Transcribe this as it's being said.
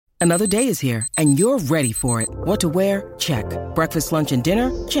Another day is here, and you're ready for it. What to wear? Check. Breakfast, lunch, and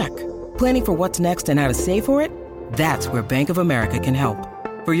dinner? Check. Planning for what's next and how to save for it? That's where Bank of America can help.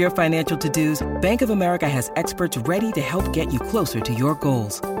 For your financial to-dos, Bank of America has experts ready to help get you closer to your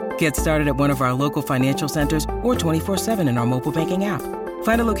goals. Get started at one of our local financial centers or 24/7 in our mobile banking app.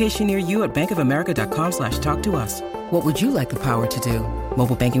 Find a location near you at bankofamerica.com/talktous. What would you like the power to do?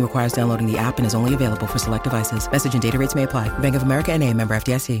 Mobile banking requires downloading the app and is only available for select devices. Message and data rates may apply. Bank of America N.A., member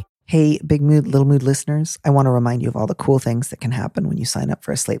FDIC. Hey, Big Mood, Little Mood listeners, I want to remind you of all the cool things that can happen when you sign up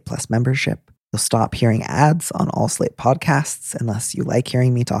for a Slate Plus membership. You'll stop hearing ads on all Slate podcasts unless you like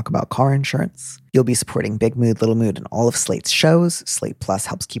hearing me talk about car insurance. You'll be supporting Big Mood, Little Mood and all of Slate's shows. Slate Plus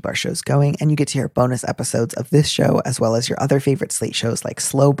helps keep our shows going, and you get to hear bonus episodes of this show as well as your other favorite Slate shows like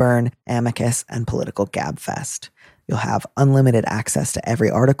Slow Burn, Amicus, and Political Gabfest. You'll have unlimited access to every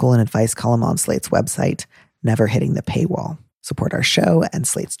article and advice column on Slate's website, never hitting the paywall. Support our show and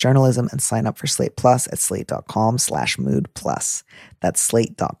Slate's journalism and sign up for Slate Plus at slate.com/mood plus. That's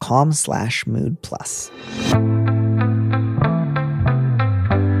slate.com/mood plus.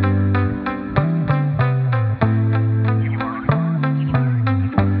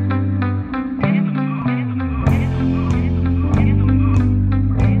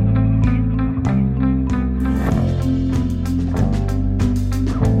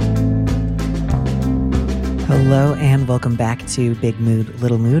 Hello and welcome back to Big Mood,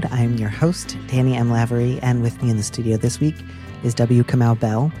 Little Mood. I'm your host, Danny M. Lavery, and with me in the studio this week is W. Kamau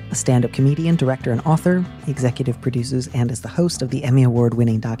Bell, a stand-up comedian, director, and author. He executive produces and is the host of the Emmy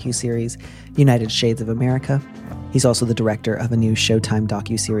Award-winning docuseries United Shades of America. He's also the director of a new Showtime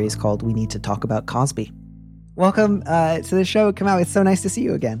docuseries called We Need to Talk About Cosby. Welcome to the show, Kamau. It's so nice to see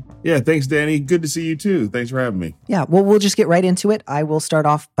you again. Yeah, thanks, Danny. Good to see you, too. Thanks for having me. Yeah, well, we'll just get right into it. I will start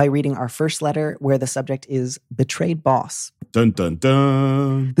off by reading our first letter where the subject is Betrayed Boss. Dun, dun,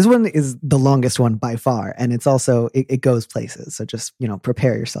 dun. This one is the longest one by far, and it's also, it goes places. So just,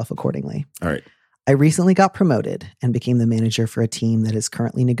 prepare yourself accordingly. All right. I recently got promoted and became the manager for a team that is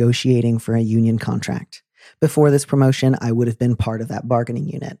currently negotiating for a union contract. Before this promotion, I would have been part of that bargaining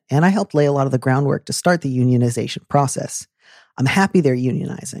unit, and I helped lay a lot of the groundwork to start the unionization process. I'm happy they're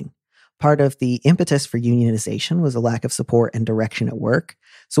unionizing. Part of the impetus for unionization was a lack of support and direction at work.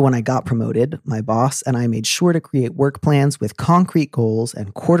 So when I got promoted, my boss and I made sure to create work plans with concrete goals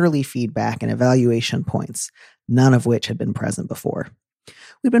and quarterly feedback and evaluation points, none of which had been present before.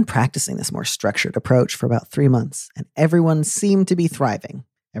 We'd been practicing this more structured approach for about 3 months, and everyone seemed to be thriving.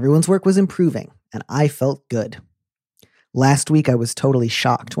 Everyone's work was improving, and I felt good. Last week, I was totally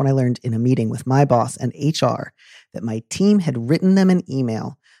shocked when I learned in a meeting with my boss and HR that my team had written them an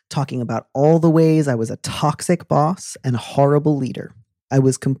email talking about all the ways I was a toxic boss and horrible leader. I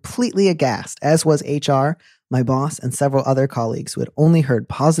was completely aghast, as was HR, my boss, and several other colleagues who had only heard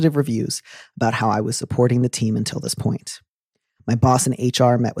positive reviews about how I was supporting the team until this point. My boss and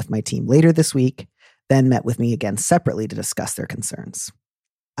HR met with my team later this week, then met with me again separately to discuss their concerns.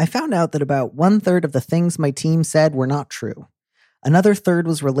 I found out that about 1/3 of the things my team said were not true. Another third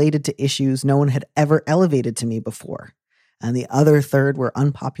was related to issues no one had ever elevated to me before. And the other third were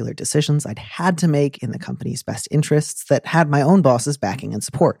unpopular decisions I'd had to make in the company's best interests that had my own boss's backing and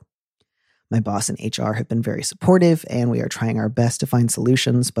support. My boss and HR have been very supportive, and we are trying our best to find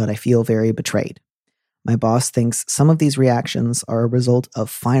solutions, but I feel very betrayed. My boss thinks some of these reactions are a result of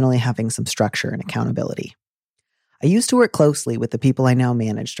finally having some structure and accountability. I used to work closely with the people I now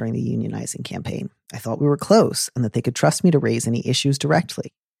manage during the unionizing campaign. I thought we were close and that they could trust me to raise any issues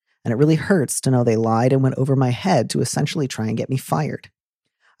directly. And it really hurts to know they lied and went over my head to essentially try and get me fired.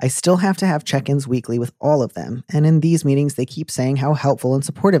 I still have to have check-ins weekly with all of them, and in these meetings they keep saying how helpful and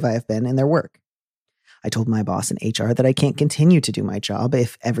supportive I have been in their work. I told my boss in HR that I can't continue to do my job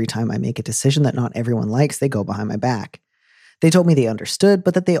if every time I make a decision that not everyone likes, they go behind my back. They told me they understood,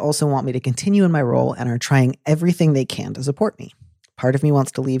 but that they also want me to continue in my role and are trying everything they can to support me. Part of me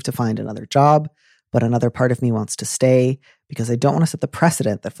wants to leave to find another job, but another part of me wants to stay because I don't want to set the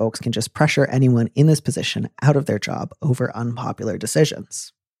precedent that folks can just pressure anyone in this position out of their job over unpopular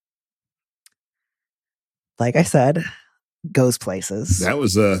decisions. Like I said, goes places. That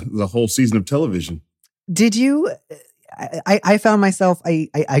was the whole season of television. Did you... I found myself,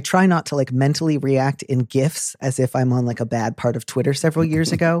 I try not to mentally react in GIFs as if I'm on a bad part of Twitter several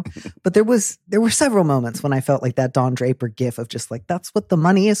years ago. But there were several moments when I felt like that Don Draper GIF of just that's what the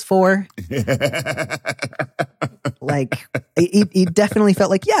money is for. It definitely felt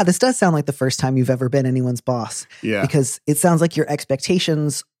like, yeah, this does sound like the first time you've ever been anyone's boss. Yeah. Because it sounds like your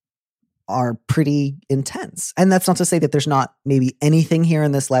expectations are pretty intense. And that's not to say that there's not maybe anything here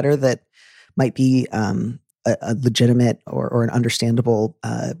in this letter that might be, a legitimate or an understandable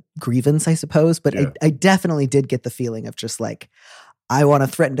grievance, I suppose. But Yeah. I definitely did get the feeling of just like, I want to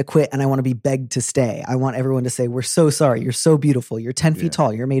threaten to quit and I want to be begged to stay. I want everyone to say, we're so sorry. You're so beautiful. You're 10 feet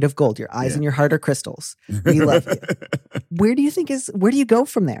tall. You're made of gold. Your eyes and your heart are crystals. We love you. Where do you go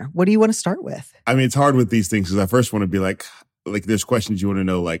from there? What do you want to start with? I mean, it's hard with these things because I first want to be like there's questions you want to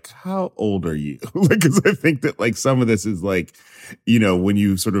know, like, how old are you? Like, because I think that like some of this is like, when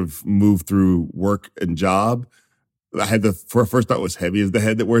you sort of move through work and job, I had first thought was heavy as the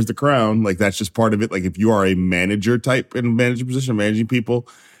head that wears the crown. Like, that's just part of it. Like, if you are a manager type in a manager position, managing people,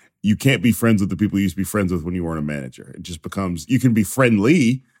 you can't be friends with the people you used to be friends with when you weren't a manager. It just becomes, you can be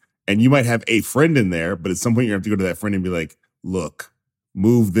friendly and you might have a friend in there, but at some point you have to go to that friend and be like, look,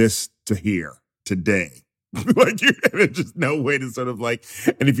 move this to here today. Like, there's just no way to sort of like,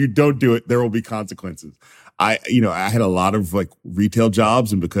 and if you don't do it, there will be consequences. I had a lot of like retail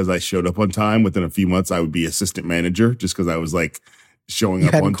jobs, and because I showed up on time, within a few months, I would be assistant manager just because I was like showing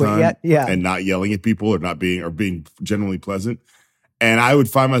up on time and not yelling at people or being generally pleasant. And I would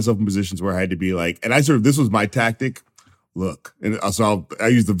find myself in positions where I had to be like, and this was my tactic. Look, and so I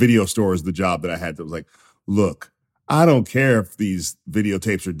used the video store as the job that I had that was like, look, I don't care if these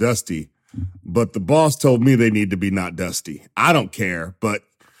videotapes are dusty, but the boss told me they need to be not dusty. I don't care, but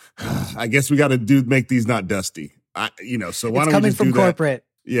I guess we got to make these not dusty. So why It's don't we coming just from do that? corporate.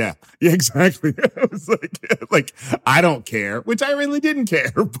 Yeah, exactly. I was like, I don't care, which I really didn't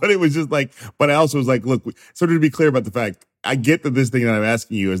care, but it was just like, but I also was like, look, sort of to be clear about the fact, I get that this thing that I'm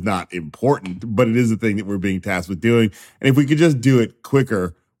asking you is not important, but it is a thing that we're being tasked with doing. And if we could just do it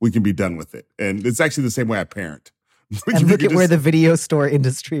quicker, we can be done with it. And it's actually the same way I parent. And look at where the video store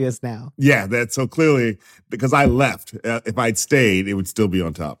industry is now. Yeah, that's so clearly because I left. If I'd stayed, it would still be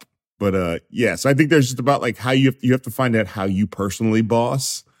on top. But so I think there's just about like how you have to find out how you personally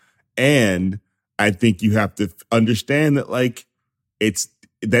boss. And I think you have to understand that like it's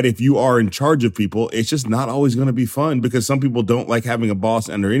that if you are in charge of people, it's just not always going to be fun because some people don't like having a boss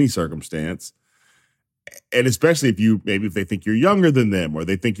under any circumstance. And especially if they think you're younger than them, or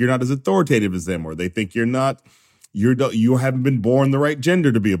they think you're not as authoritative as them, or they think you haven't been born the right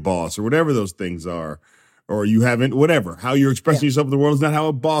gender to be a boss, or whatever those things are, or you haven't, whatever, how you're expressing yourself in the world is not how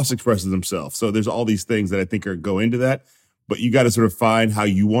a boss expresses himself. So there's all these things that I think go into that, but you got to sort of find how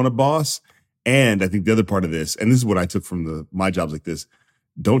you want to boss. And I think the other part of this, and this is what I took from my jobs like this,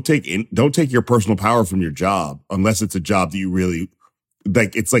 don't take your personal power from your job unless it's a job that you really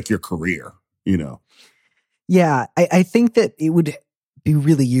like. It's like your career, Yeah, I think that it would be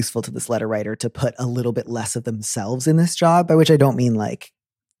really useful to this letter writer to put a little bit less of themselves in this job, by which I don't mean like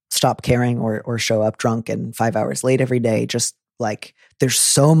stop caring or show up drunk and 5 hours late every day. Just like there's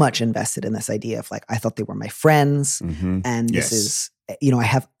so much invested in this idea of like, I thought they were my friends. Mm-hmm. And this is, I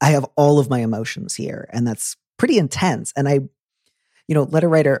have all of my emotions here, and that's pretty intense. And letter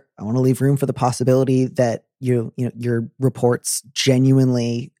writer, I want to leave room for the possibility that your reports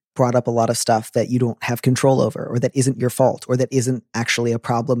genuinely brought up a lot of stuff that you don't have control over, or that isn't your fault, or that isn't actually a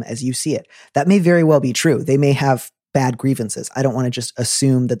problem as you see it. That may very well be true. They may have bad grievances. I don't want to just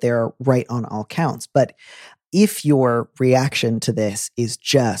assume that they're right on all counts. But if your reaction to this is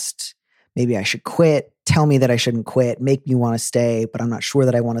just, maybe I should quit, tell me that I shouldn't quit, make me want to stay, but I'm not sure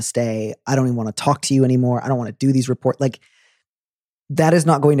that I want to stay. I don't even want to talk to you anymore. I don't want to do these reports. Like, that is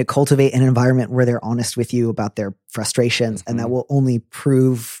not going to cultivate an environment where they're honest with you about their frustrations. And that will only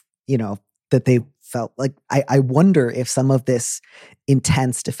prove, that they felt like, I wonder if some of this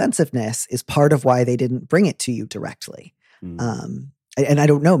intense defensiveness is part of why they didn't bring it to you directly. And I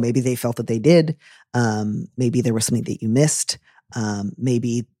don't know, maybe they felt that they did. Maybe there was something that you missed.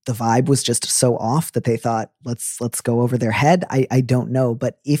 Maybe the vibe was just so off that they thought, let's go over their head. I don't know.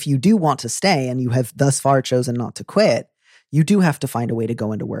 But if you do want to stay and you have thus far chosen not to quit, you do have to find a way to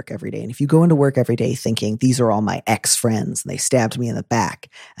go into work every day. And if you go into work every day thinking these are all my ex-friends and they stabbed me in the back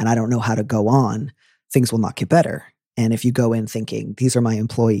and I don't know how to go on, things will not get better. And if you go in thinking these are my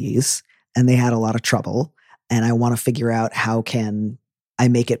employees and they had a lot of trouble and I want to figure out how can I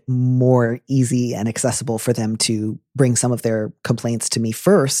make it more easy and accessible for them to bring some of their complaints to me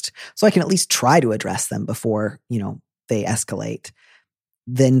first so I can at least try to address them before, they escalate,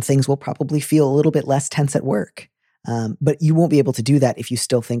 then things will probably feel a little bit less tense at work. But you won't be able to do that if you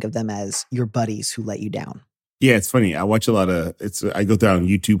still think of them as your buddies who let you down. Yeah, it's funny. I watch I go down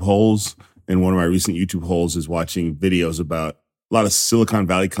YouTube holes, and one of my recent YouTube holes is watching videos about a lot of Silicon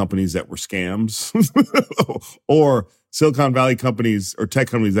Valley companies that were scams or Silicon Valley companies or tech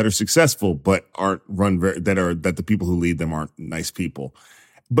companies that are successful, but aren't that the people who lead them aren't nice people.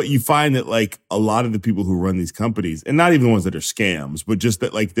 But you find that like a lot of the people who run these companies, and not even the ones that are scams, but just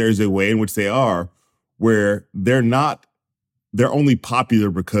that like there's a way in which they are where they're only popular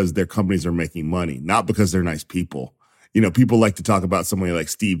because their companies are making money, not because they're nice people. People like to talk about somebody like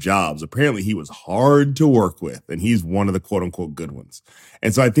Steve Jobs. Apparently he was hard to work with, and he's one of the quote unquote good ones.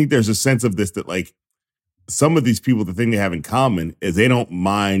 And so I think there's a sense of this that like some of these people, the thing they have in common is they don't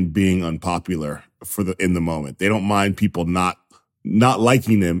mind being unpopular in the moment. They don't mind people not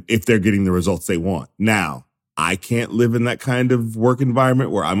liking them if they're getting the results they want. Now, I can't live in that kind of work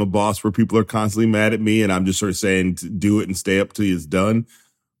environment where I'm a boss where people are constantly mad at me and I'm just sort of saying to do it and stay up till it's done.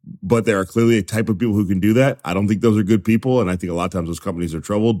 But there are clearly a type of people who can do that. I don't think those are good people. And I think a lot of times those companies are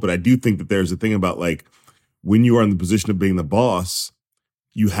troubled. But I do think that there's a thing about like when you are in the position of being the boss,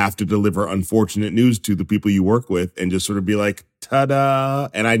 you have to deliver unfortunate news to the people you work with and just sort of be like, ta-da.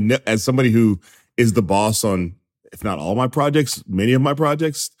 And I know, as somebody who is the boss on, if not all my projects, many of my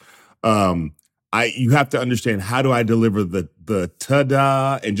projects, you have to understand, how do I deliver the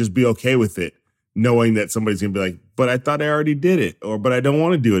ta-da and just be okay with it, knowing that somebody's going to be like, but I thought I already did it, or, but I don't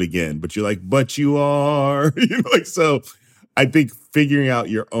want to do it again. But you're like, but you are, so I think figuring out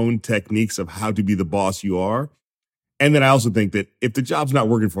your own techniques of how to be the boss you are. And then I also think that if the job's not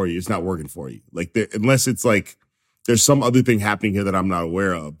working for you, it's not working for you. Like unless it's like, there's some other thing happening here that I'm not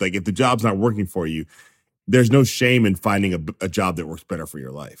aware of. Like if the job's not working for you, there's no shame in finding a job that works better for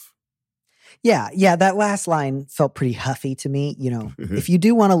your life. Yeah. That last line felt pretty huffy to me. If you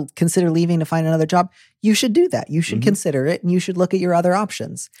do want to consider leaving to find another job, you should do that. You should consider it, and you should look at your other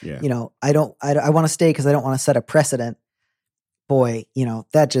options. Yeah. I want to stay because I don't want to set a precedent. Boy,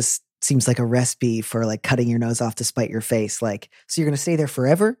 that just seems like a recipe for like cutting your nose off to spite your face. Like, so you're going to stay there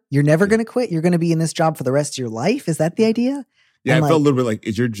forever? You're never going to quit? You're going to be in this job for the rest of your life? Is that the idea? Yeah, I felt a little bit like,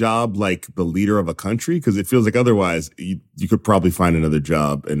 is your job like the leader of a country? Because it feels like otherwise you could probably find another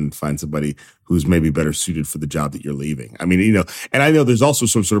job and find somebody who's maybe better suited for the job that you're leaving. I mean, and I know there's also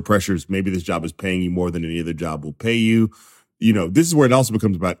some sort of pressures. Maybe this job is paying you more than any other job will pay you. This is where it also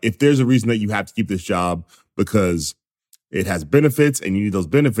becomes about, if there's a reason that you have to keep this job because it has benefits and you need those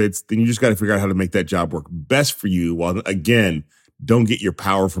benefits, then you just got to figure out how to make that job work best for you. While, again, don't get your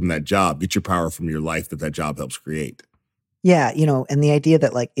power from that job. Get your power from your life that job helps create. Yeah, and the idea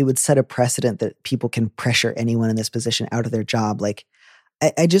that like it would set a precedent that people can pressure anyone in this position out of their job. Like,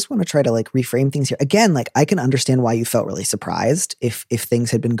 I just want to try to like reframe things here. Again, like I can understand why you felt really surprised if things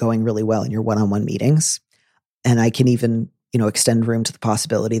had been going really well in your one-on-one meetings. And I can even, extend room to the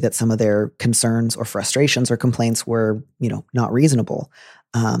possibility that some of their concerns or frustrations or complaints were, not reasonable.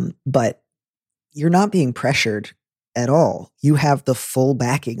 But you're not being pressured at all. You have the full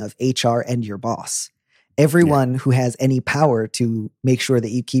backing of HR and your boss. Everyone who has any power to make sure that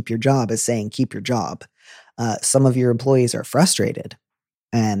you keep your job is saying, keep your job. Some of your employees are frustrated,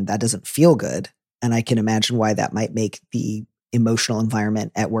 and that doesn't feel good. And I can imagine why that might make the emotional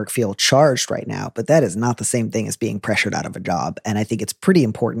environment at work feel charged right now. But that is not the same thing as being pressured out of a job. And I think it's pretty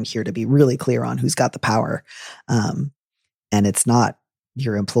important here to be really clear on who's got the power. And it's not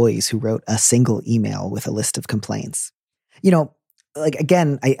your employees who wrote a single email with a list of complaints. Like,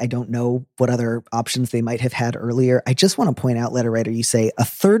 again, I don't know what other options they might have had earlier. I just want to point out, letter writer, you say a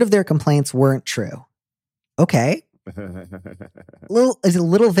third of their complaints weren't true. Okay. Is it a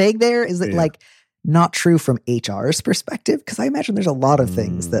little vague there? Is it like not true from HR's perspective? Because I imagine there's a lot of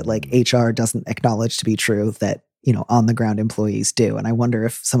things that like HR doesn't acknowledge to be true that, on the ground employees do. And I wonder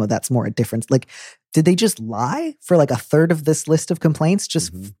if some of that's more a difference. Like, did they just lie for like a third of this list of complaints?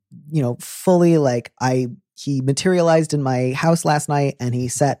 Just, fully like he materialized in my house last night and he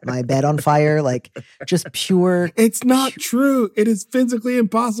set my bed on fire. Like just pure. It's not true. It is physically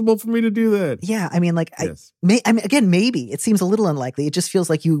impossible for me to do that. Yeah. I mean, like, yes. Again, maybe it seems a little unlikely. It just feels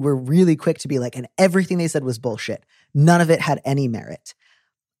like you were really quick to be like, and everything they said was bullshit. None of it had any merit.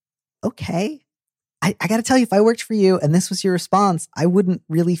 Okay. I got to tell you, if I worked for you and this was your response, I wouldn't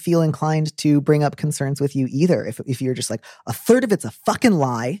really feel inclined to bring up concerns with you either. If you're just like, a third of it's a fucking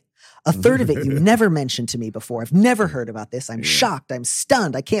lie. A third of it you never mentioned to me before. I've never heard about this. I'm shocked. I'm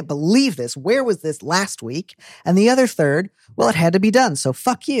stunned. I can't believe this. Where was this last week? And the other third, well, it had to be done. So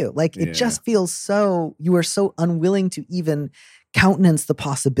fuck you. Like it just feels you are so unwilling to even countenance the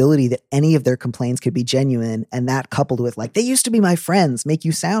possibility that any of their complaints could be genuine. And that coupled with like, they used to be my friends, make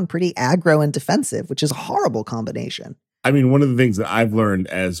you sound pretty aggro and defensive, which is a horrible combination. I mean, one of the things that I've learned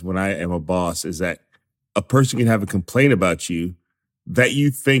as when I am a boss is that a person can have a complaint about you that you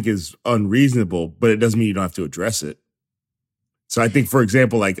think is unreasonable, but it doesn't mean you don't have to address it. So I think, for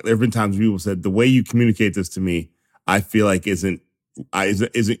example, like there have been times people said, the way you communicate this to me, I feel like isn't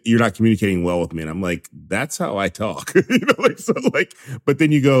you're not communicating well with me. And I'm like, that's how I talk. But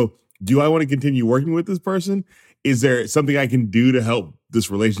then you go, do I want to continue working with this person? Is there something I can do to help this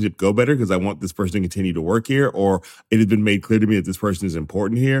relationship go better because I want this person to continue to work here, or it has been made clear to me that this person is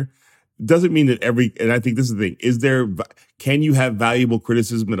important here. Doesn't mean that and I think this is the thing, can you have valuable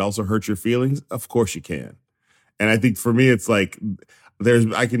criticism that also hurts your feelings? Of course you can. And I think for me, it's like,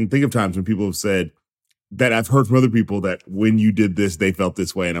 I can think of times when people have said that I've heard from other people that when you did this, they felt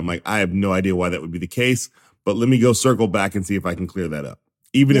this way. And I'm like, I have no idea why that would be the case, but let me go circle back and see if I can clear that up.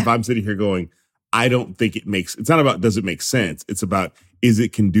 Even if I'm sitting here going, I don't think it's not about, does it make sense? It's about, is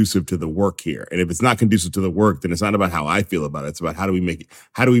it conducive to the work here? And if it's not conducive to the work, then it's not about how I feel about it. It's about how do we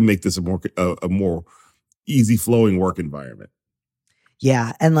make this a more easy flowing work environment?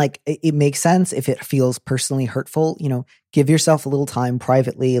 Yeah. And like, it makes sense if it feels personally hurtful, give yourself a little time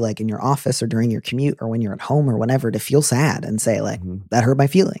privately, like in your office or during your commute or when you're at home or whenever, to feel sad and say like, that hurt my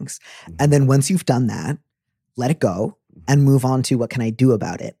feelings. And then once you've done that, let it go and move on to what can I do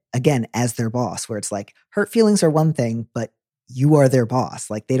about it? Again, as their boss, where it's like, hurt feelings are one thing, but you are their boss.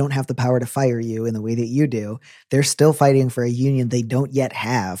 Like, they don't have the power to fire you in the way that you do. They're still fighting for a union they don't yet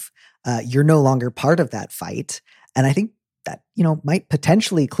have. You're no longer part of that fight. And I think that, might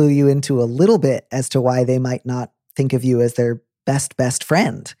potentially clue you into a little bit as to why they might not think of you as their best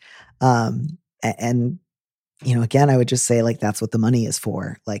friend. Again, I would just say, like, that's what the money is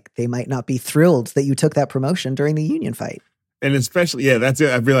for. Like, they might not be thrilled that you took that promotion during the union fight. And especially, that's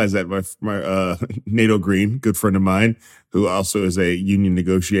it. I've realized that my Nato Green, good friend of mine, who also is a union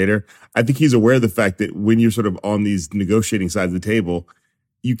negotiator, I think he's aware of the fact that when you're sort of on these negotiating sides of the table,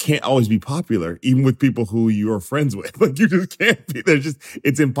 you can't always be popular, even with people who you're friends with. Like, you just can't be.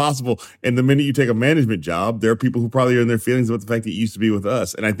 It's impossible. And the minute you take a management job, there are people who probably are in their feelings about the fact that you used to be with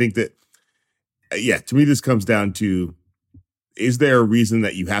us. And I think that, to me, this comes down to, is there a reason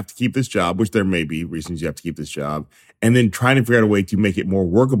that you have to keep this job, which there may be reasons you have to keep this job, and then trying to figure out a way to make it more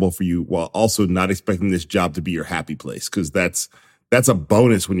workable for you while also not expecting this job to be your happy place. Because that's a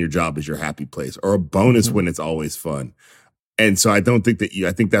bonus when your job is your happy place, or a bonus when it's always fun. And so I don't think that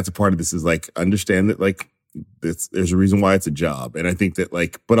I think that's a part of this, is like, understand that like there's a reason why it's a job. And I think that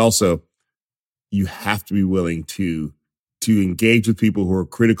but also you have to be willing to engage with people who are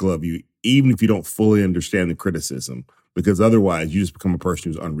critical of you, even if you don't fully understand the criticism, because otherwise you just become a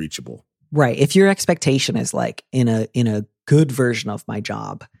person who's unreachable. Right. If your expectation is like, in a good version of my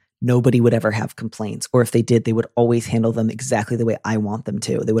job, nobody would ever have complaints. Or if they did, they would always handle them exactly the way I want them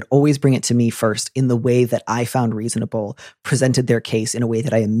to. They would always bring it to me first in the way that I found reasonable, presented their case in a way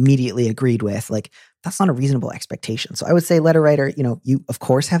that I immediately agreed with. Like, that's not a reasonable expectation. So I would say, letter writer, you of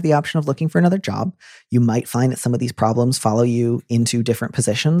course have the option of looking for another job. You might find that some of these problems follow you into different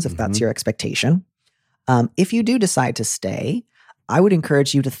positions if that's your expectation. If you do decide to stay, I would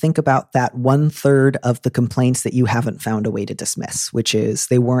encourage you to think about that 1/3 of the complaints that you haven't found a way to dismiss, which is,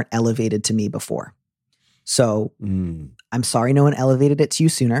 they weren't elevated to me before. So I'm sorry no one elevated it to you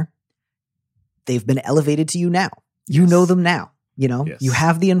sooner. They've been elevated to you now. You know them now. You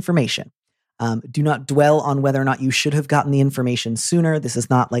have the information. Do not dwell on whether or not you should have gotten the information sooner. This is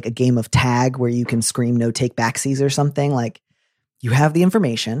not like a game of tag where you can scream no take backsies or something. Like, you have the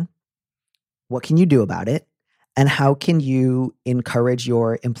information. What can you do about it? And how can you encourage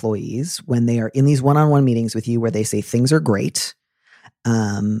your employees when they are in these one-on-one meetings with you where they say things are great,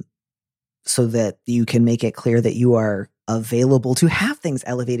 so that you can make it clear that you are available to have things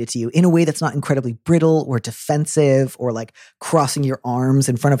elevated to you in a way that's not incredibly brittle or defensive, or like crossing your arms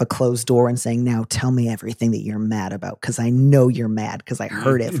in front of a closed door and saying, now tell me everything that you're mad about, because I know you're mad because I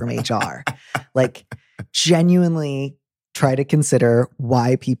heard it from HR. Like, genuinely try to consider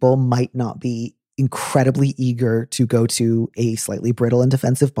why people might not be incredibly eager to go to a slightly brittle and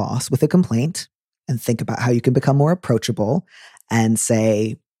defensive boss with a complaint, and think about how you can become more approachable and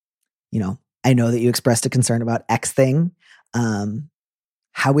say, I know that you expressed a concern about X thing.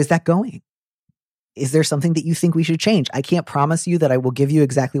 How is that going? Is there something that you think we should change? I can't promise you that I will give you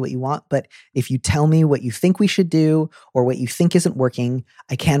exactly what you want, but if you tell me what you think we should do or what you think isn't working,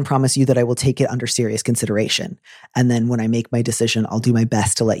 I can promise you that I will take it under serious consideration. And then when I make my decision, I'll do my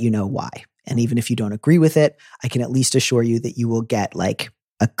best to let you know why. And even if you don't agree with it, I can at least assure you that you will get like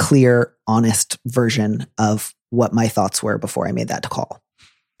a clear, honest version of what my thoughts were before I made that call.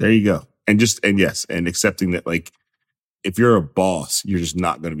 There you go. And accepting that, like, if you're a boss, you're just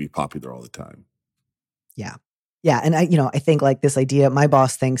not going to be popular all the time. Yeah. Yeah. And I think like this idea, my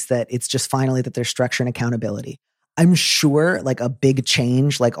boss thinks that it's just finally that there's structure and accountability. I'm sure like a big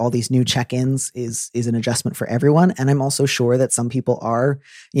change, like all these new check-ins is an adjustment for everyone. And I'm also sure that some people are,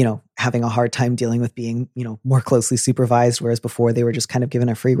 having a hard time dealing with being, more closely supervised, whereas before they were just kind of given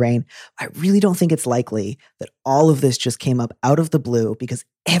a free rein. I really don't think it's likely that all of this just came up out of the blue because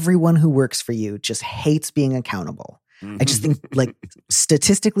everyone who works for you just hates being accountable. I just think, like,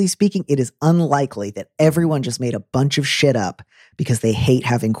 statistically speaking, it is unlikely that everyone just made a bunch of shit up because they hate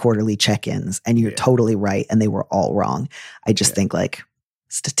having quarterly check-ins. And you're totally right. And they were all wrong. I just think, like,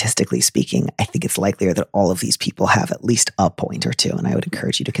 statistically speaking, I think it's likelier that all of these people have at least a point or two. And I would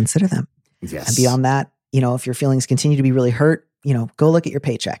encourage you to consider them. Yes. And beyond that, if your feelings continue to be really hurt, go look at your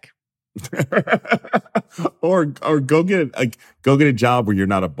paycheck. or go get a job where you're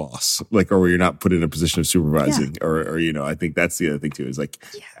not a boss, like, or where you're not put in a position of supervising, or I think that's the other thing too, is like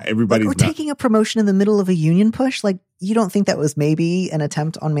everybody's or taking a promotion in the middle of a union push. Like, you don't think that was maybe an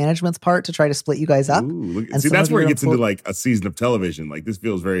attempt on management's part to try to split you guys up? Ooh, see, that's where it gets into like a season of television. Like, this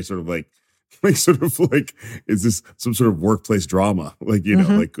feels very sort of like is this some sort of workplace drama? Like,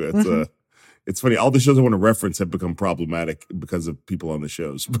 like it's It's funny. All the shows I want to reference have become problematic because of people on the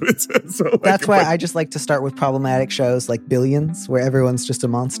shows. But that's why I just like to start with problematic shows like Billions, where everyone's just a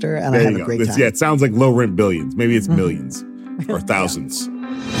monster, and I have a great time. Yeah, it sounds like low rent billions. Maybe it's millions or thousands.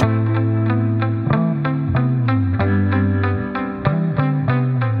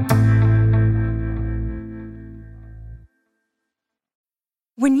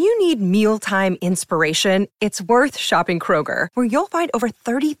 When you need mealtime inspiration, it's worth shopping Kroger, where you'll find over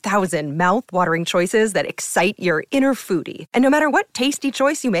 30,000 mouth-watering choices that excite your inner foodie. And no matter what tasty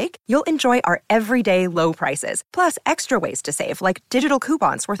choice you make, you'll enjoy our everyday low prices, plus extra ways to save, like digital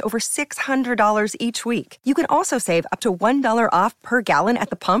coupons worth over $600 each week. You can also save up to $1 off per gallon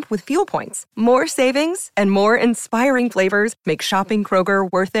at the pump with fuel points. More savings and more inspiring flavors make shopping Kroger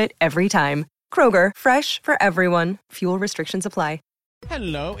worth it every time. Kroger, fresh for everyone. Fuel restrictions apply.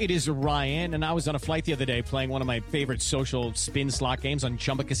 Hello, it is Ryan, and I was on a flight the other day playing one of my favorite social spin slot games on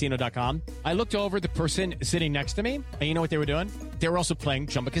ChumbaCasino.com. I looked over at the person sitting next to me, and you know what they were doing? They were also playing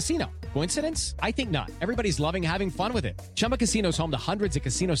Chumba Casino. Coincidence? I think not. Everybody's loving having fun with it. Chumba Casino is home to hundreds of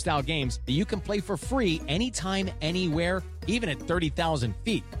casino-style games that you can play for free anytime, anywhere, even at 30,000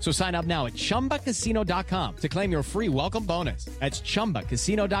 feet. So sign up now at ChumbaCasino.com to claim your free welcome bonus. That's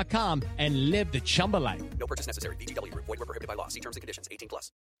ChumbaCasino.com and live the Chumba life. No purchase necessary. VGW. Void where prohibited by law. See terms and conditions.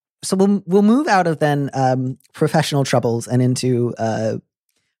 18+. So we'll move out of then professional troubles and into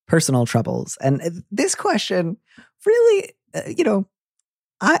personal troubles. And this question really,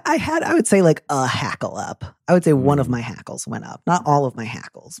 I would say like a hackle up. I would say one of my hackles went up. Not all of my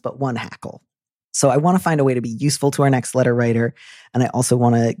hackles, but one hackle. So I want to find a way to be useful to our next letter writer. And I also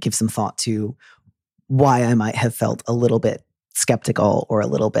want to give some thought to why I might have felt a little bit skeptical or a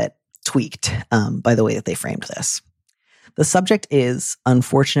little bit tweaked by the way that they framed this. The subject is,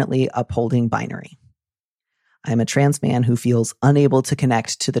 unfortunately, upholding binary. I am a trans man who feels unable to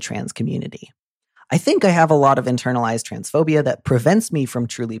connect to the trans community. I think I have a lot of internalized transphobia that prevents me from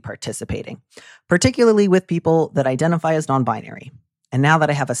truly participating, particularly with people that identify as non-binary. And now that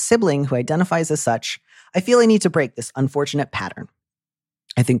I have a sibling who identifies as such, I feel I need to break this unfortunate pattern.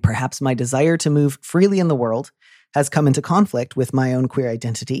 I think perhaps my desire to move freely in the world has come into conflict with my own queer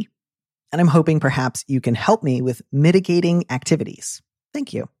identity, and I'm hoping perhaps you can help me with mitigating activities.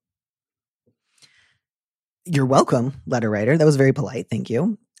 Thank you. You're welcome, letter writer. That was very polite. Thank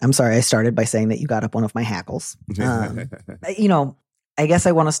you. I'm sorry I started by saying that you got up one of my hackles. I guess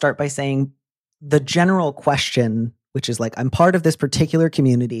I want to start by saying the general question, which is like, I'm part of this particular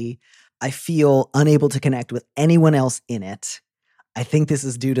community. I feel unable to connect with anyone else in it. I think this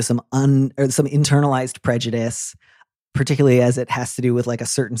is due to some internalized prejudice, particularly as it has to do with like a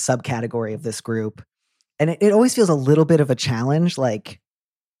certain subcategory of this group. And it always feels a little bit of a challenge. Like,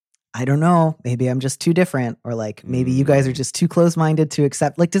 I don't know, maybe I'm just too different, or like, maybe you guys are just too close-minded to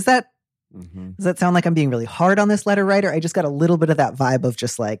accept. Like, does that sound like I'm being really hard on this letter writer? I just got a little bit of that vibe of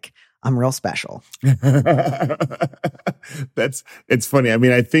just like, I'm real special. It's funny. I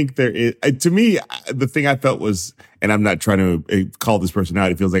mean, I think there is, to me, the thing I felt was, and I'm not trying to call this person out,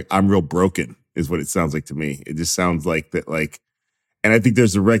 it feels like I'm real broken is what it sounds like to me. It just sounds like that, like, and I think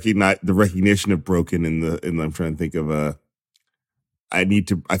there's the recognition of broken I'm trying to think of I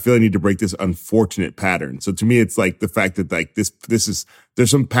feel I need to break this unfortunate pattern. So to me, it's like the fact that like there's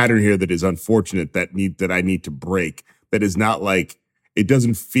some pattern here that is unfortunate that I need to break. That is not like, it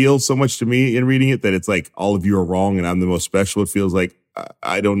doesn't feel so much to me in reading it that it's like all of you are wrong and I'm the most special. It feels like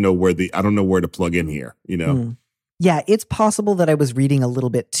I don't know where to plug in here, you know? Yeah, it's possible that I was reading a little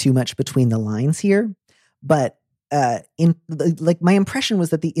bit too much between the lines here, but my impression was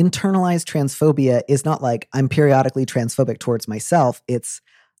that the internalized transphobia is not like I'm periodically transphobic towards myself. It's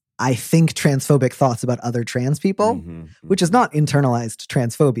I think transphobic thoughts about other trans people, which is not internalized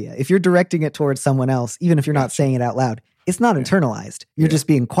transphobia. If you're directing it towards someone else, even if you're not saying it out loud, it's not internalized. You're just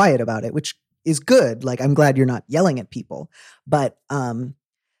being quiet about it, which is good. Like, I'm glad you're not yelling at people. But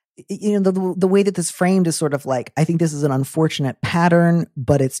the way that this framed is sort of like, I think this is an unfortunate pattern,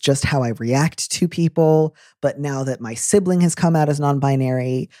 but it's just how I react to people. But now that my sibling has come out as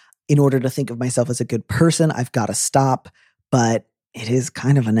non-binary, in order to think of myself as a good person, I've got to stop. But it is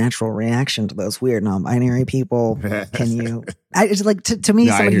kind of a natural reaction to those weird non-binary people. Can you? It's like to me,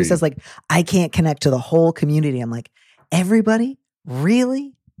 somebody who says like, I can't connect to the whole community. I'm like, everybody?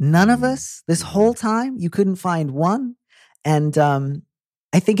 Really? None of us? This whole time? You couldn't find one? And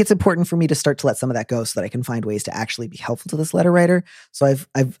I think it's important for me to start to let some of that go so that I can find ways to actually be helpful to this letter writer. So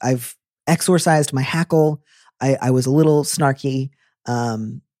I've exorcised my hackle. I was a little snarky.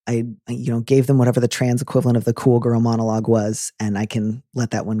 I gave them whatever the trans equivalent of the cool girl monologue was, and I can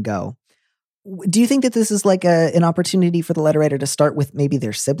let that one go. Do you think that this is like an opportunity for the letter writer to start with maybe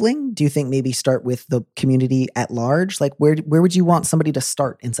their sibling? Do you think maybe start with the community at large? Like where would you want somebody to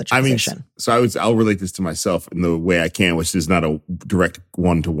start in such a position? So I'll relate this to myself in the way I can, which is not a direct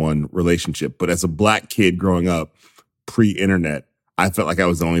one-to-one relationship. But as a Black kid growing up pre-internet, I felt like I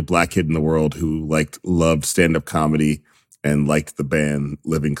was the only Black kid in the world who loved stand-up comedy and liked the band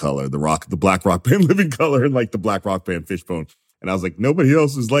Living Colour, the Black rock band Living Colour, and like the Black rock band Fishbone. And I was like, nobody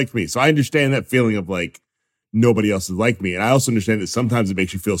else is like me. So I understand that feeling of like, nobody else is like me. And I also understand that sometimes it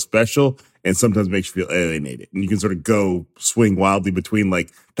makes you feel special and sometimes it makes you feel alienated. And you can sort of go swing wildly between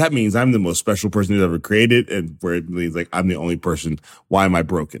like, that means I'm the most special person who's ever created, and where it means like, I'm the only person. Why am I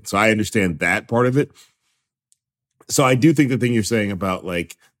broken? So I understand that part of it. So I do think the thing you're saying about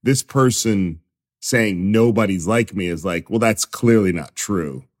like this person saying nobody's like me is like, well, that's clearly not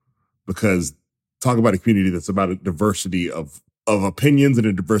true, because talk about a community that's about a diversity of opinions and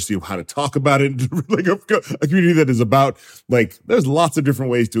a diversity of how to talk about it. Like a community that is about like, there's lots of different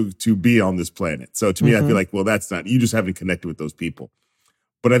ways to be on this planet. So to me, I feel like, well, that's not, you just haven't connected with those people.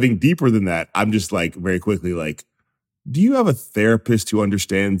 But I think deeper than that, I'm just like very quickly, like, do you have a therapist who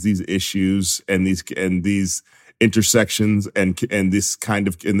understands these issues and these intersections and this kind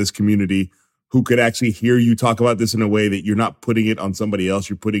of in this community, who could actually hear you talk about this in a way that you're not putting it on somebody else,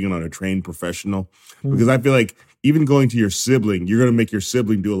 you're putting it on a trained professional? Because I feel like even going to your sibling, you're going to make your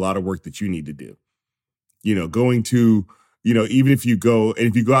sibling do a lot of work that you need to do. Going to, even if you go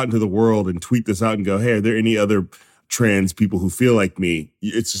out into the world and tweet this out and go, hey, are there any other trans people who feel like me?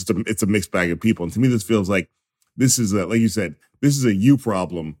 It's a mixed bag of people. And to me, this feels like this is like you said, this is a you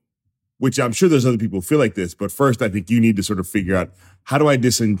problem, which I'm sure there's other people who feel like this. But first, I think you need to sort of figure out, how do I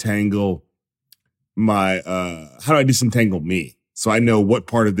disentangle me? So I know what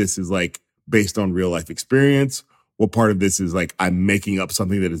part of this is like based on real life experience. What part of this is like, I'm making up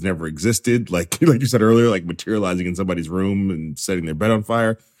something that has never existed. Like you said earlier, like materializing in somebody's room and setting their bed on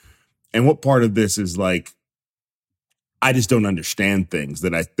fire. And what part of this is like, I just don't understand things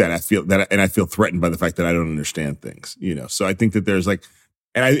and I feel threatened by the fact that I don't understand things, So I think that there's like,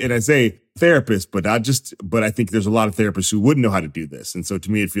 and I say therapist, but I think there's a lot of therapists who wouldn't know how to do this. And so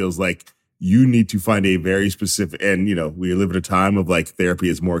to me, it feels like you need to find a very specific, and we live at a time of like therapy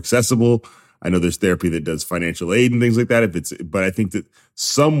is more accessible. I know there's therapy that does financial aid and things like that. But I think that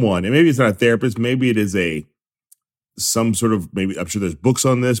someone, and maybe it's not a therapist, maybe it is some sort of, maybe I'm sure there's books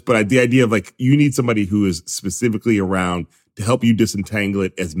on this, but the idea of like, you need somebody who is specifically around to help you disentangle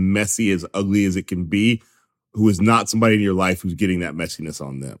it, as messy, as ugly as it can be, who is not somebody in your life who's getting that messiness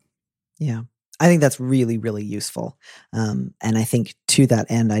on them. Yeah. I think that's really, really useful. And I think to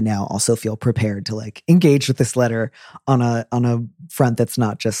that end, I now also feel prepared to like engage with this letter on a front that's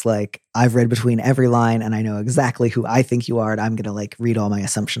not just like, I've read between every line and I know exactly who I think you are, and I'm going to like read all my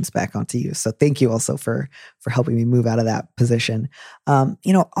assumptions back onto you. So thank you also for helping me move out of that position.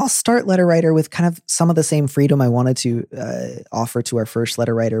 I'll start letter writer with kind of some of the same freedom I wanted to offer to our first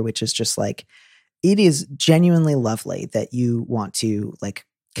letter writer, which is just like, it is genuinely lovely that you want to like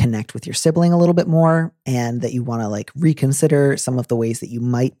connect with your sibling a little bit more, and that you want to like reconsider some of the ways that you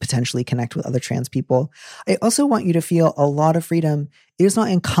might potentially connect with other trans people. I also want you to feel a lot of freedom. It is not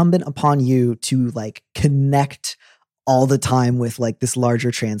incumbent upon you to like connect all the time with like this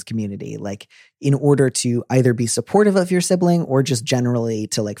larger trans community, like in order to either be supportive of your sibling or just generally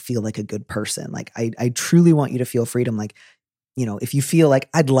to like feel like a good person. Like I truly want you to feel freedom. Like, if you feel like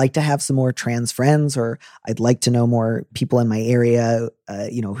I'd like to have some more trans friends, or I'd like to know more people in my area,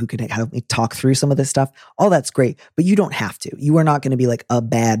 who could help me talk through some of this stuff, all that's great, but you don't have to. You are not going to be like a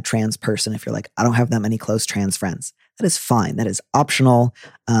bad trans person if you're like, I don't have that many close trans friends. That is fine. That is optional.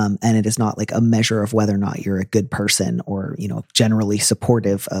 And it is not like a measure of whether or not you're a good person or, generally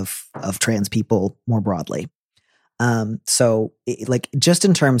supportive of trans people more broadly. So just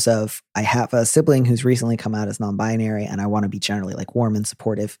in terms of, I have a sibling who's recently come out as non-binary and I want to be generally like warm and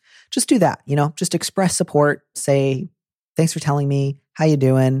supportive, just do that, just express support, say, thanks for telling me, how you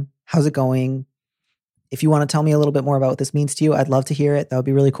doing? How's it going? If you want to tell me a little bit more about what this means to you, I'd love to hear it. That would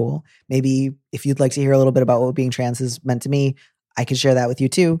be really cool. Maybe if you'd like to hear a little bit about what being trans has meant to me, I could share that with you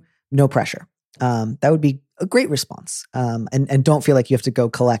too. No pressure. That would be a great response. And don't feel like you have to go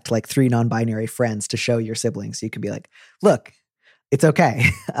collect like 3 non-binary friends to show your siblings. You could be like, look, it's okay.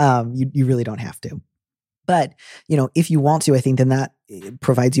 You really don't have to. But, if you want to, I think then that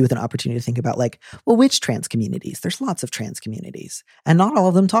provides you with an opportunity to think about like, well, which trans communities? There's lots of trans communities and not all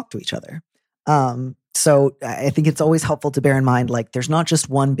of them talk to each other. So I think it's always helpful to bear in mind, like there's not just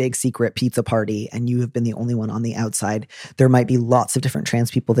one big secret pizza party and you have been the only one on the outside. There might be lots of different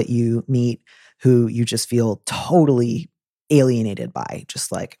trans people that you meet who you just feel totally alienated by.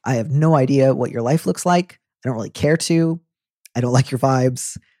 Just like, I have no idea what your life looks like. I don't really care to. I don't like your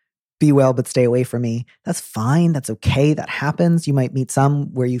vibes. Be well, but stay away from me. That's fine. That's okay. That happens. You might meet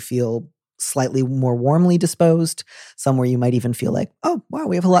some where you feel slightly more warmly disposed, some where you might even feel like, oh, wow,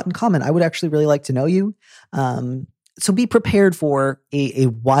 we have a lot in common. I would actually really like to know you. So be prepared for a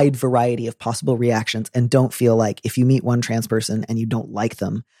wide variety of possible reactions, and don't feel like if you meet one trans person and you don't like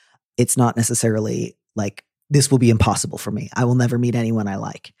them, it's not necessarily like, this will be impossible for me. I will never meet anyone I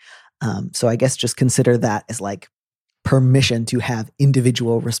like. So I guess just consider that as like permission to have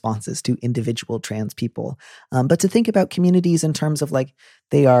individual responses to individual trans people. But to think about communities in terms of like,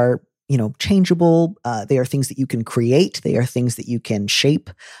 they are changeable. They are things that you can create. They are things that you can shape.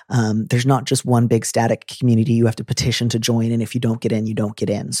 There's not just one big static community you have to petition to join. And if you don't get in, you don't get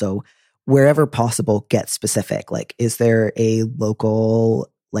in. So wherever possible, get specific. Like, is there a local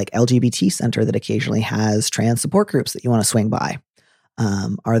like LGBT center that occasionally has trans support groups that you want to swing by?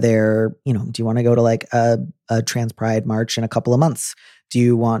 Are there, do you want to go to like a trans pride march in a couple of months? Do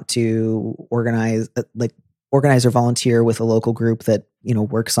you want to organize or volunteer with a local group that,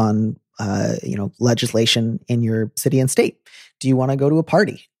 works on, legislation in your city and state? Do you want to go to a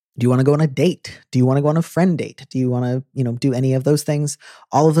party? Do you want to go on a date? Do you want to go on a friend date? Do you want to, do any of those things?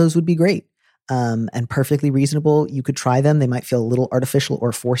 All of those would be great. And perfectly reasonable. You could try them. They might feel a little artificial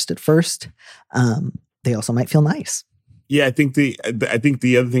or forced at first. They also might feel nice. Yeah, I think the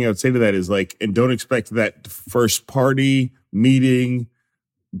other thing I would say to that is like, and don't expect that first party, meeting,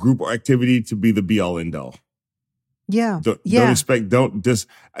 group activity to be the be all end all. Yeah.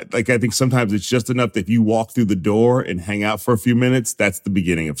 I think sometimes it's just enough that if you walk through the door and hang out for a few minutes, that's the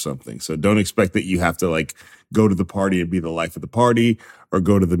beginning of something. So don't expect that you have to like go to the party and be the life of the party, or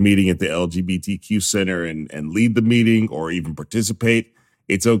go to the meeting at the LGBTQ center and lead the meeting, or even participate.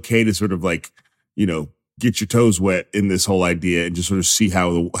 It's okay to sort of like, get your toes wet in this whole idea and just sort of see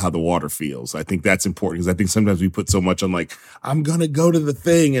how the water feels. I think that's important, because I think sometimes we put so much on like, I'm going to go to the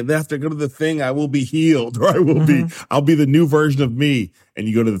thing, and then after I go to the thing, I will be healed, or I'll be the new version of me. And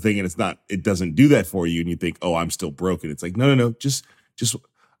you go to the thing and it doesn't do that for you. And you think, oh, I'm still broken. It's like, no, just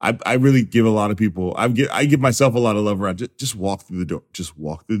I really give a lot of people, I give myself a lot of love around. Just walk through the door. Just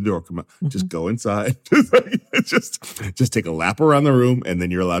walk through the door. Come on. Just go inside. just take a lap around the room, and then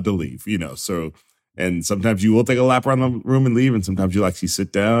you're allowed to leave, so. And sometimes you will take a lap around the room and leave. And sometimes you'll actually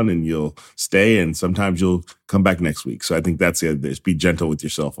sit down and you'll stay. And sometimes you'll come back next week. So I think that's the other thing. Be gentle with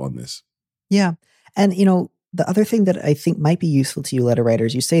yourself on this. Yeah. And, the other thing that I think might be useful to you letter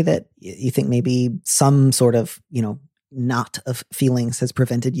writers, you say that you think maybe some sort of, knot of feelings has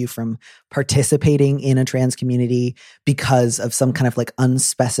prevented you from participating in a trans community because of some kind of like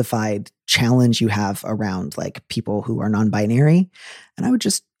unspecified challenge you have around like people who are non-binary. And I would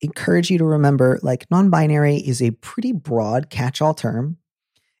just encourage you to remember, like, non-binary is a pretty broad catch-all term.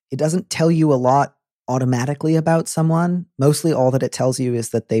 It doesn't tell you a lot automatically about someone. Mostly all that it tells you is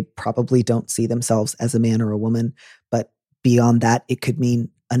that they probably don't see themselves as a man or a woman. But beyond that, it could mean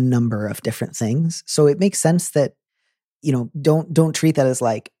a number of different things. So it makes sense that, don't treat that as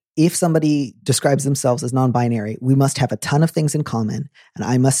like, if somebody describes themselves as non-binary, we must have a ton of things in common, and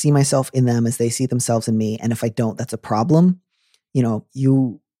I must see myself in them as they see themselves in me. And if I don't, that's a problem.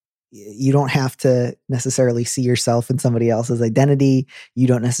 You don't have to necessarily see yourself in somebody else's identity. You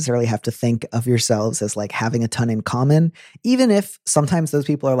don't necessarily have to think of yourselves as like having a ton in common. Even if sometimes those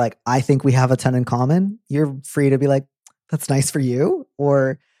people are like, I think we have a ton in common, you're free to be like, that's nice for you.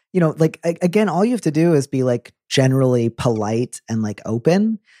 Or, like, again, all you have to do is be like generally polite and like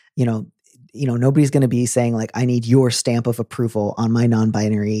open. Nobody's going to be saying like, I need your stamp of approval on my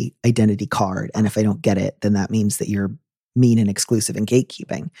non-binary identity card. And if I don't get it, then that means that you're mean and exclusive and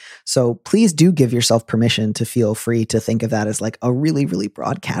gatekeeping. So please do give yourself permission to feel free to think of that as like a really, really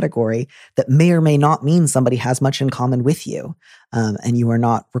broad category that may or may not mean somebody has much in common with you. And you are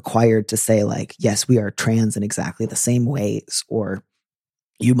not required to say like, yes, we are trans in exactly the same ways, or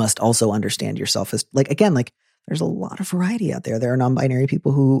you must also understand yourself as like, again, like there's a lot of variety out there. There are non-binary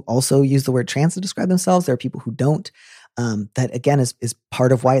people who also use the word trans to describe themselves. There are people who don't. That again is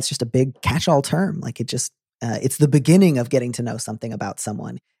part of why it's just a big catch-all term. Like it's the beginning of getting to know something about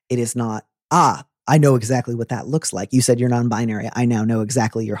someone. It is not, I know exactly what that looks like. You said you're non-binary. I now know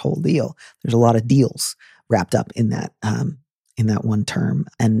exactly your whole deal. There's a lot of deals wrapped up in that one term.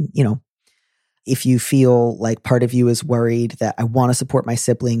 And, if you feel like part of you is worried that I want to support my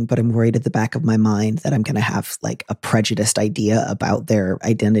sibling, but I'm worried at the back of my mind that I'm going to have like a prejudiced idea about their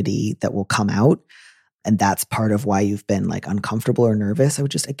identity that will come out, and that's part of why you've been like uncomfortable or nervous, I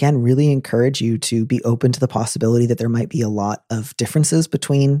would just, again, really encourage you to be open to the possibility that there might be a lot of differences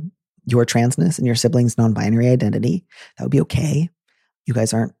between your transness and your sibling's non-binary identity. That would be okay. You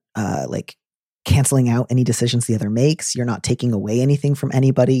guys aren't like canceling out any decisions the other makes. You're not taking away anything from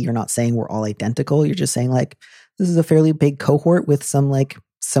anybody. You're not saying we're all identical. You're just saying like, this is a fairly big cohort with some like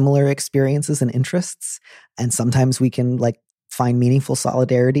similar experiences and interests. And sometimes we can like find meaningful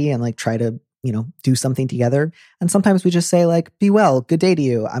solidarity and like try to, do something together. And sometimes we just say like, be well, good day to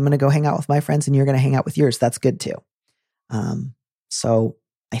you. I'm going to go hang out with my friends and you're going to hang out with yours. That's good too. So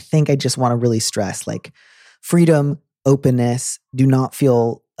I think I just want to really stress like freedom, openness. Do not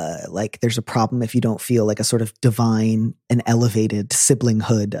feel like there's a problem if you don't feel like a sort of divine and elevated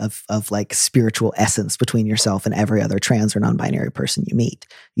siblinghood of like spiritual essence between yourself and every other trans or non-binary person you meet.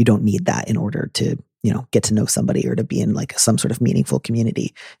 You don't need that in order to, get to know somebody or to be in like some sort of meaningful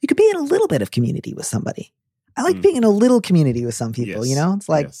community. You could be in a little bit of community with somebody. I like being in a little community with some people, it's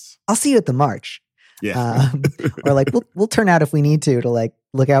like, I'll see you at the march. Yeah. Or like, we'll turn out if we need to like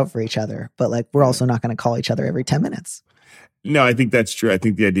look out for each other, but like, we're also not going to call each other every 10 minutes. No, I think that's true. I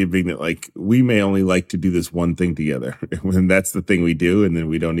think the idea being that like we may only like to do this one thing together, and that's the thing we do, and then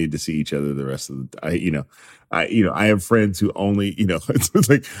we don't need to see each other the rest of the time. I have friends who only, it's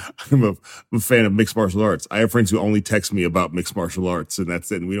like I'm a fan of mixed martial arts. I have friends who only text me about mixed martial arts, and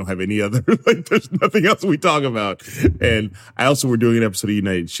that's it. And we don't have any other like there's nothing else we talk about. And I also were doing an episode of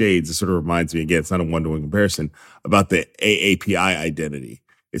United Shades. It sort of reminds me, again, it's not a one-to-one comparison, about the AAPI identity.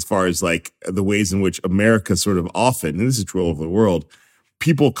 As far as like the ways in which America sort of often, and this is true all over the world,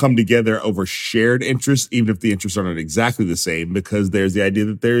 people come together over shared interests, even if the interests aren't exactly the same, because there's the idea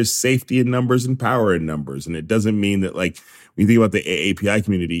that there is safety in numbers and power in numbers. And it doesn't mean that like when you think about the AAPI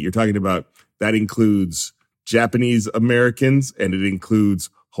community, you're talking about that includes Japanese Americans and it includes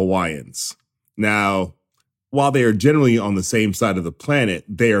Hawaiians. Now, while they are generally on the same side of the planet,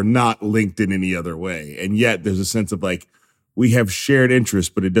 they are not linked in any other way. And yet there's a sense of like, we have shared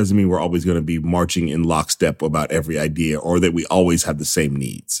interests, but it doesn't mean we're always going to be marching in lockstep about every idea or that we always have the same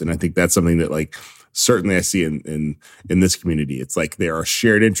needs. And I think that's something that like certainly I see in this community. It's like there are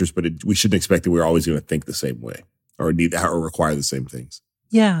shared interests, but we shouldn't expect that we're always going to think the same way or need or require the same things.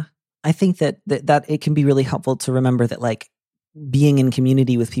 Yeah. I think that it can be really helpful to remember that like being in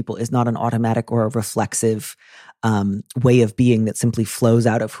community with people is not an automatic or a reflexive way of being that simply flows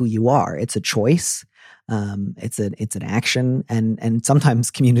out of who you are. It's a choice. It's an action, and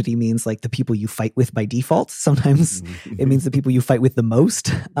sometimes community means like the people you fight with by default. Sometimes it means the people you fight with the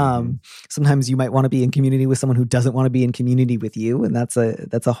most. Sometimes you might want to be in community with someone who doesn't want to be in community with you, and that's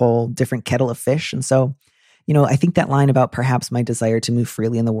a whole different kettle of fish. And so, I think that line about perhaps my desire to move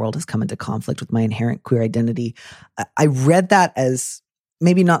freely in the world has come into conflict with my inherent queer identity. I read that as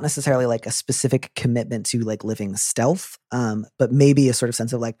maybe not necessarily like a specific commitment to like living stealth, but maybe a sort of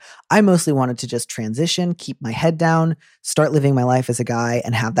sense of like, I mostly wanted to just transition, keep my head down, start living my life as a guy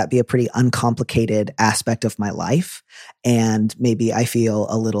and have that be a pretty uncomplicated aspect of my life. And maybe I feel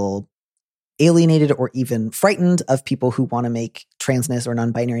a little alienated or even frightened of people who want to make transness or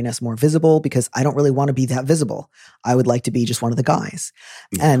non-binariness more visible because I don't really want to be that visible. I would like to be just one of the guys.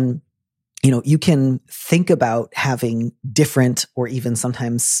 Yeah. And you can think about having different or even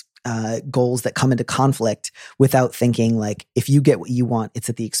sometimes goals that come into conflict without thinking like, if you get what you want, it's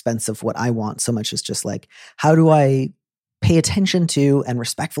at the expense of what I want so much as just like, how do I pay attention to and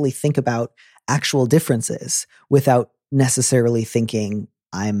respectfully think about actual differences without necessarily thinking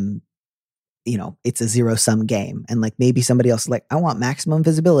it's a zero-sum game. And like maybe somebody else is like, I want maximum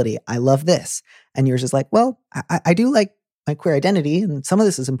visibility. I love this. And yours is like, well, I do like my queer identity, and some of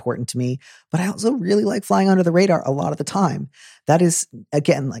this is important to me, but I also really like flying under the radar a lot of the time. That is,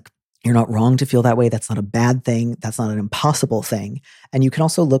 again, like, you're not wrong to feel that way. That's not a bad thing. That's not an impossible thing. And you can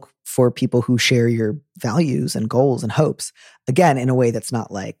also look for people who share your values and goals and hopes, again, in a way that's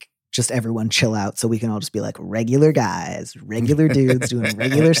not like, just everyone chill out so we can all just be like regular guys, regular dudes doing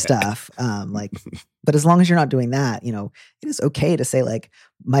regular stuff. But as long as you're not doing that, it is okay to say like,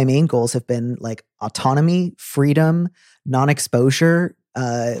 my main goals have been like autonomy, freedom, non-exposure,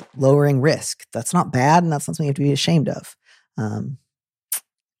 lowering risk. That's not bad, and that's not something you have to be ashamed of.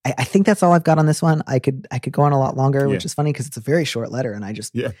 I think that's all I've got on this one. I could go on a lot longer, which is funny because it's a very short letter, and I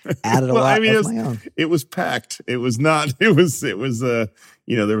just added a lot of my own. It was packed. It was not. It was. There was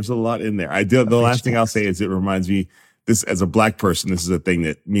a lot in there. The last thing I'll say is it reminds me. This, as a Black person, this is a thing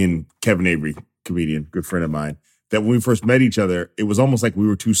that me and Kevin Avery, comedian, good friend of mine, that when we first met each other, it was almost like we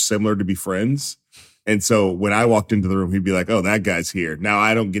were too similar to be friends. And so when I walked into the room, he'd be like, "Oh, that guy's here." Now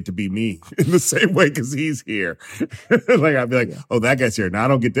I don't get to be me in the same way because he's here. Like I'd be like, "Oh, that guy's here." Now I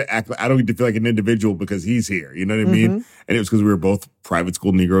don't get to act. I don't get to feel like an individual because he's here. You know what I mean? And it was because we were both private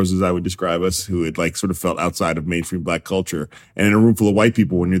school Negroes, as I would describe us, who had like sort of felt outside of mainstream Black culture. And in a room full of white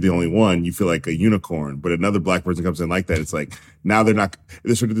people, when you're the only one, you feel like a unicorn. But another Black person comes in like that, it's like now they're not.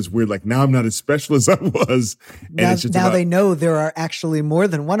 There's sort of this weird like now I'm not as special as I was. And now, it's just now they know there are actually more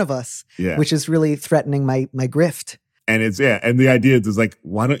than one of us, which is really threatening my grift. And and the idea is like,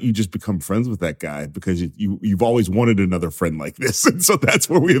 why don't you just become friends with that guy? Because you've always wanted another friend like this. And so that's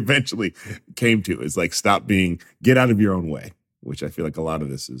where we eventually came to, is like, get out of your own way, which I feel like a lot of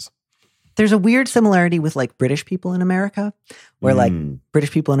this is. There's a weird similarity with like British people in America, where like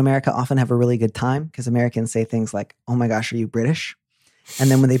British people in America often have a really good time because Americans say things like, "Oh my gosh, are you British?" And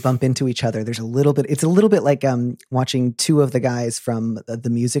then when they bump into each other, it's a little bit like watching two of the guys from the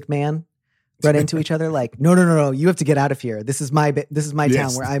Music Man run into each other, like, no, you have to get out of here. This is my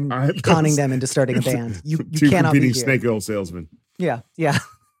town where I'm conning them into starting a band. You cannot be here. Two competing snake oil salesmen. Yeah.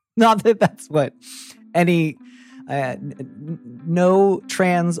 Not that that's what any no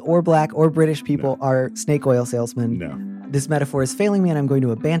trans or Black or British people are snake oil salesmen. No. This metaphor is failing me, and I'm going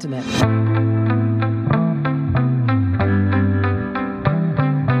to abandon it.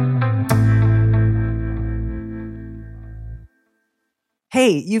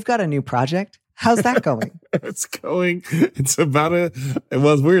 Hey, you've got a new project. How's that going? It's going. It's about a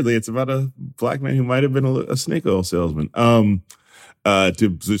Black man who might have been a snake oil salesman.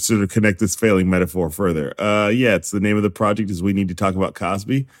 To sort of connect this failing metaphor further. It's the name of the project is We Need to Talk About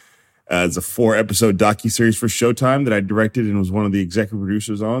Cosby. It's a 4-episode docuseries for Showtime that I directed and was one of the executive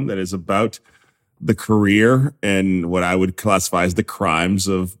producers on, that is about the career and what I would classify as the crimes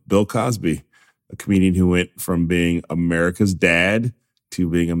of Bill Cosby, a comedian who went from being America's dad to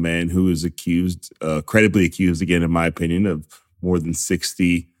being a man who is credibly accused, again, in my opinion, of more than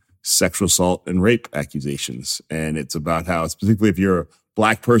 60 sexual assault and rape accusations. And it's about how, specifically if you're a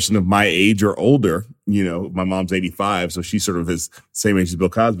Black person of my age or older, my mom's 85, so she's sort of his same age as Bill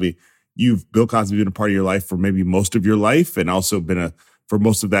Cosby. Bill Cosby been a part of your life for maybe most of your life, and also been for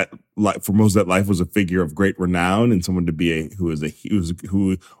most of that life was a figure of great renown and someone to be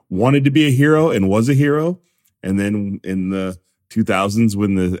who wanted to be a hero and was a hero. And then in the 2000s,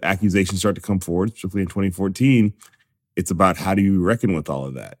 when the accusations start to come forward, particularly in 2014, it's about how do you reckon with all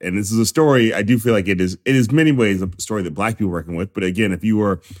of that. And this is a story, I do feel like it is many ways a story that Black people reckon with. But again, if you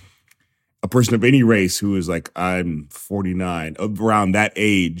were a person of any race who is like, I'm 49, around that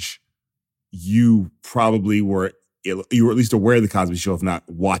age, you probably were at least aware of the Cosby Show, if not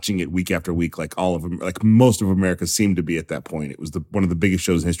watching it week after week, like most of America seemed to be at that point. It was one of the biggest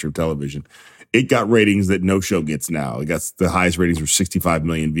shows in the history of television. It got ratings that no show gets now. It got the highest ratings were 65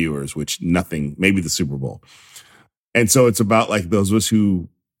 million viewers, which maybe the Super Bowl. And so it's about like those of us who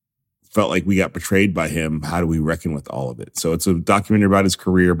felt like we got betrayed by him. How do we reckon with all of it? So it's a documentary about his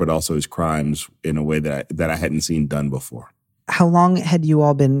career, but also his crimes in a way that I hadn't seen done before. How long had you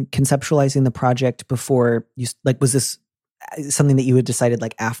all been conceptualizing the project before you, like, was this something that you had decided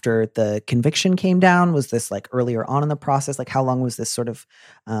like after the conviction came down? Was this like earlier on in the process? Like how long was this sort of?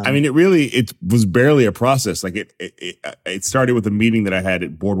 I mean, it was barely a process. Like it started with a meeting that I had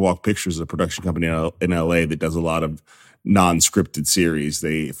at Boardwalk Pictures, a production company in LA that does a lot of non-scripted series.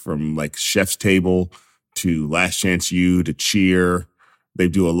 From like Chef's Table to Last Chance U to Cheer. They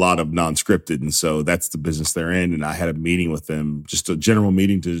do a lot of non-scripted. And so that's the business they're in. And I had a meeting with them, just a general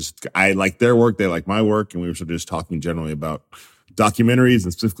meeting I like their work. They like my work. And we were sort of just talking generally about documentaries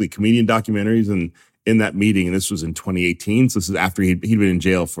and specifically comedian documentaries. And in that meeting, and this was in 2018. So this is after he'd been in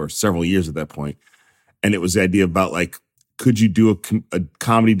jail for several years at that point. And it was the idea about like, could you do a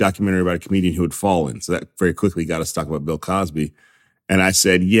comedy documentary about a comedian who had fallen? So that very quickly got us to talk about Bill Cosby. And I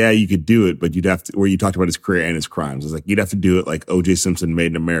said, yeah, you could do it, but you'd have to, where you talked about his career and his crimes. I was like, you'd have to do it like O.J. Simpson Made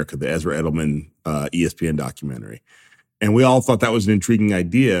in America, the Ezra Edelman ESPN documentary. And we all thought that was an intriguing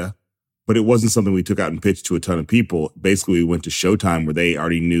idea, but it wasn't something we took out and pitched to a ton of people. Basically, we went to Showtime where they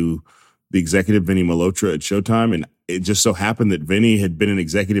already knew the executive, Vinny Malhotra, at Showtime. And it just so happened that Vinny had been an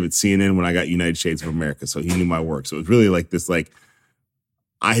executive at CNN when I got United Shades of America. So he knew my work. So it was really like this, like,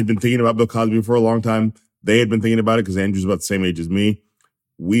 I had been thinking about Bill Cosby for a long time. They had been thinking about it because Andrew's about the same age as me.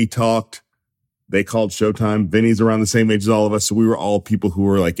 We talked. They called Showtime. Vinny's around the same age as all of us. So we were all people who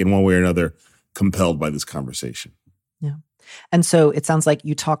were like in one way or another compelled by this conversation. Yeah. And so it sounds like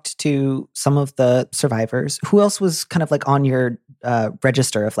you talked to some of the survivors. Who else was kind of like on your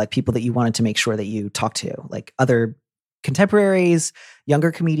register of like people that you wanted to make sure that you talked to? Like other contemporaries,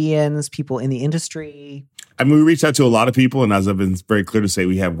 younger comedians, people in the industry? I mean, we reached out to a lot of people, and as I've been very clear to say,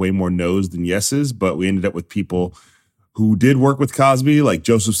 we have way more no's than yeses, but we ended up with people who did work with Cosby, like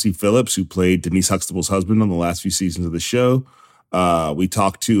Joseph C. Phillips, who played Denise Huxtable's husband on the last few seasons of the show. We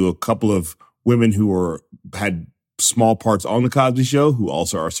talked to a couple of women who had small parts on the Cosby Show who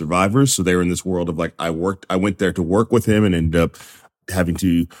also are survivors. So they were in this world of like, I went there to work with him and ended up having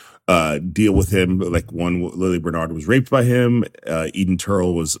to deal with him. Like one, Lily Bernard was raped by him. Eden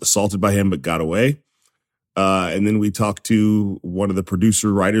Turl was assaulted by him, but got away. And then we talked to one of the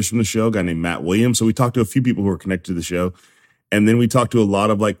producer writers from the show, a guy named Matt Williams. So we talked to a few people who are connected to the show. And then we talked to a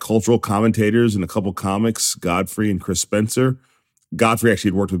lot of like cultural commentators and a couple comics, Godfrey and Chris Spencer. Godfrey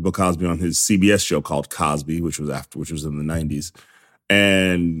actually had worked with Bill Cosby on his CBS show called Cosby, which was in the 90s.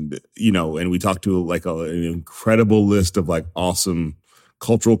 And, and we talked to like an incredible list of like awesome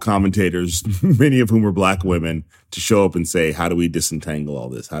cultural commentators, many of whom were Black women, to show up and say, how do we disentangle all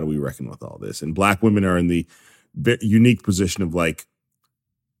this? How do we reckon with all this? And Black women are in the unique position of like,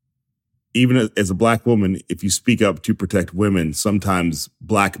 even as a Black woman, if you speak up to protect women, sometimes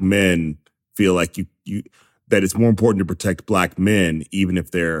Black men feel like that it's more important to protect Black men, even if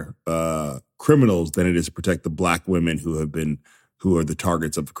they're criminals, than it is to protect the Black women who are the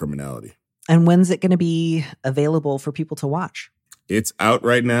targets of the criminality. And when's it going to be available for people to watch? It's out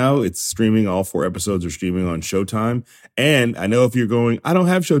right now. It's streaming. All 4 episodes are streaming on Showtime. And I know if you're going, I don't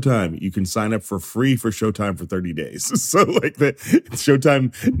have Showtime, you can sign up for free for Showtime for 30 days. So like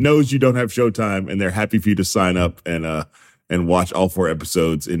Showtime knows you don't have Showtime, and they're happy for you to sign up and watch all 4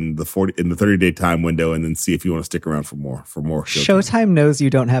 episodes in the 30-day time window, and then see if you want to stick around for more Showtime knows you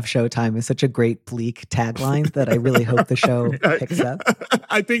don't have Showtime is such a great bleak tagline that I really hope the show picks up.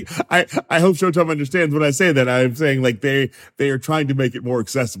 I think I hope Showtime understands when I say that. I'm saying like they are trying to make it more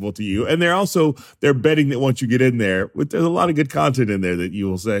accessible to you, and they're betting that once you get in there, there's a lot of good content in there that you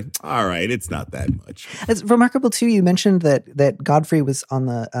will say, all right, it's not that much. It's remarkable too. You mentioned that Godfrey was on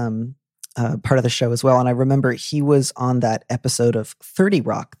the part of the show as well. And I remember he was on that episode of 30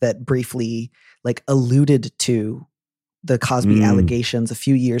 Rock that briefly like alluded to the Cosby allegations a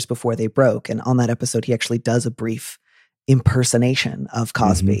few years before they broke. And on that episode, he actually does a brief impersonation of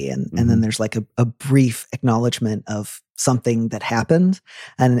Cosby. And then there's like a brief acknowledgement of something that happened.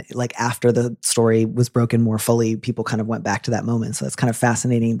 And like after the story was broken more fully, people kind of went back to that moment. So it's kind of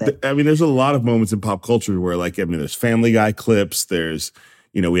fascinating there's a lot of moments in pop culture where there's Family Guy clips, there's,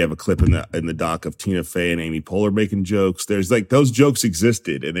 we have a clip in the doc of Tina Fey and Amy Poehler making jokes. There's like those jokes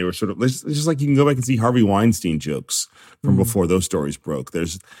existed, and they were sort of it's just like you can go back and see Harvey Weinstein jokes from before those stories broke.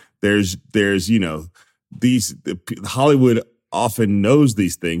 There's Hollywood often knows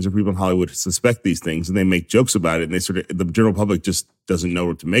these things, or people in Hollywood suspect these things, and they make jokes about it, and the general public just doesn't know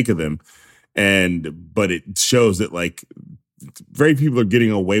what to make of them. But it shows that like very people are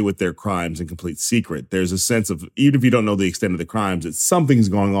getting away with their crimes in complete secret. There's a sense of, even if you don't know the extent of the crimes, that something's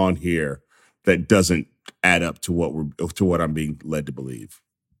going on here that doesn't add up to what I'm being led to believe.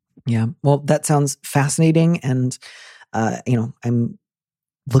 Yeah. Well, that sounds fascinating. And, I'm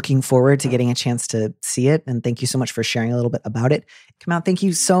looking forward to getting a chance to see it. And thank you so much for sharing a little bit about it. Kamau, thank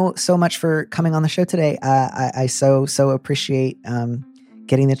you so much for coming on the show today. I so appreciate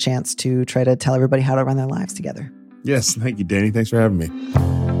getting the chance to try to tell everybody how to run their lives together. Yes. Thank you, Danny. Thanks for having me.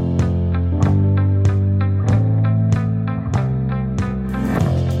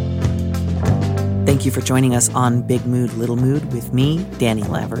 Thank you for joining us on Big Mood, Little Mood with me, Danny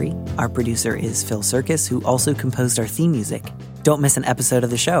Lavery. Our producer is Phil Circus, who also composed our theme music. Don't miss an episode of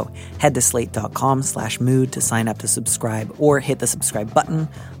the show. Head to slate.com/mood to sign up to subscribe, or hit the subscribe button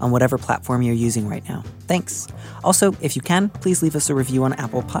on whatever platform you're using right now. Thanks. Also, if you can, please leave us a review on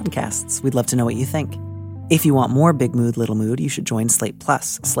Apple Podcasts. We'd love to know what you think. If you want more Big Mood, Little Mood, you should join Slate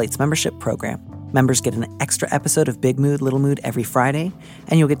Plus, Slate's membership program. Members get an extra episode of Big Mood, Little Mood every Friday,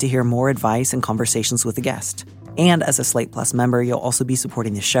 and you'll get to hear more advice and conversations with a guest. And as a Slate Plus member, you'll also be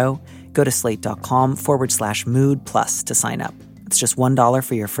supporting the show. Go to slate.com/mood plus to sign up. It's just $1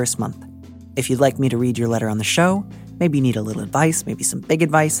 for your first month. If you'd like me to read your letter on the show, maybe you need a little advice, maybe some big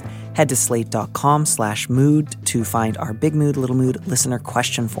advice, head to slate.com/mood to find our Big Mood, Little Mood listener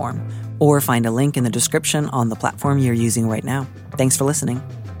question form, or find a link in the description on the platform you're using right now. Thanks for listening.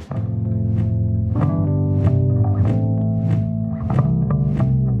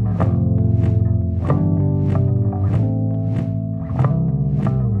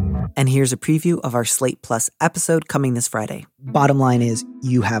 And here's a preview of our Slate Plus episode coming this Friday. Bottom line is,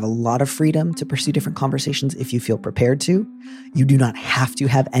 you have a lot of freedom to pursue different conversations if you feel prepared to. You do not have to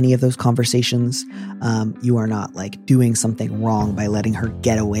have any of those conversations. You are not like doing something wrong by letting her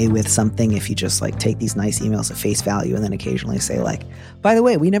get away with something if you just like take these nice emails at face value and then occasionally say like, by the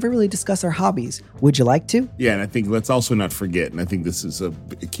way, we never really discuss our hobbies. Would you like to? Yeah, and I think let's also not forget, and I think this is a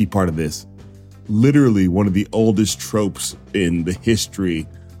key part of this, literally one of the oldest tropes in the history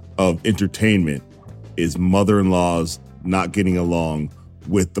of entertainment is mother-in-laws not getting along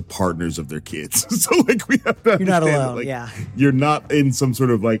with the partners of their kids. So like we have to You're not understand alone, that, like, yeah. You're not in some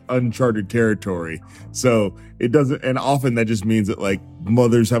sort of like uncharted territory. So it doesn't, and often that just means that like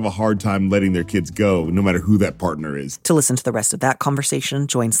mothers have a hard time letting their kids go, no matter who that partner is. To listen to the rest of that conversation,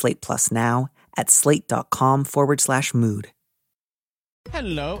 join Slate Plus now at slate.com/mood.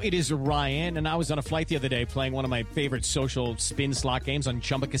 Hello, it is Ryan, and I was on a flight the other day playing one of my favorite social spin slot games on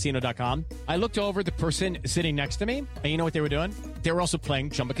ChumbaCasino.com. I looked over at the person sitting next to me, and you know what they were doing? They were also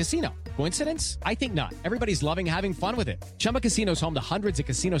playing Chumba Casino. Coincidence? I think not. Everybody's loving having fun with it. Chumba Casino is home to hundreds of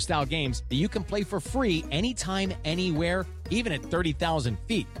casino-style games that you can play for free anytime, anywhere, even at 30,000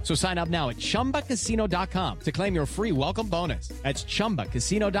 feet. So sign up now at ChumbaCasino.com to claim your free welcome bonus. That's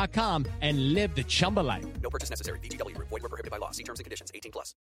ChumbaCasino.com and live the Chumba life. No purchase necessary. VGW Group. Void where prohibited by law. See terms and conditions. 18+.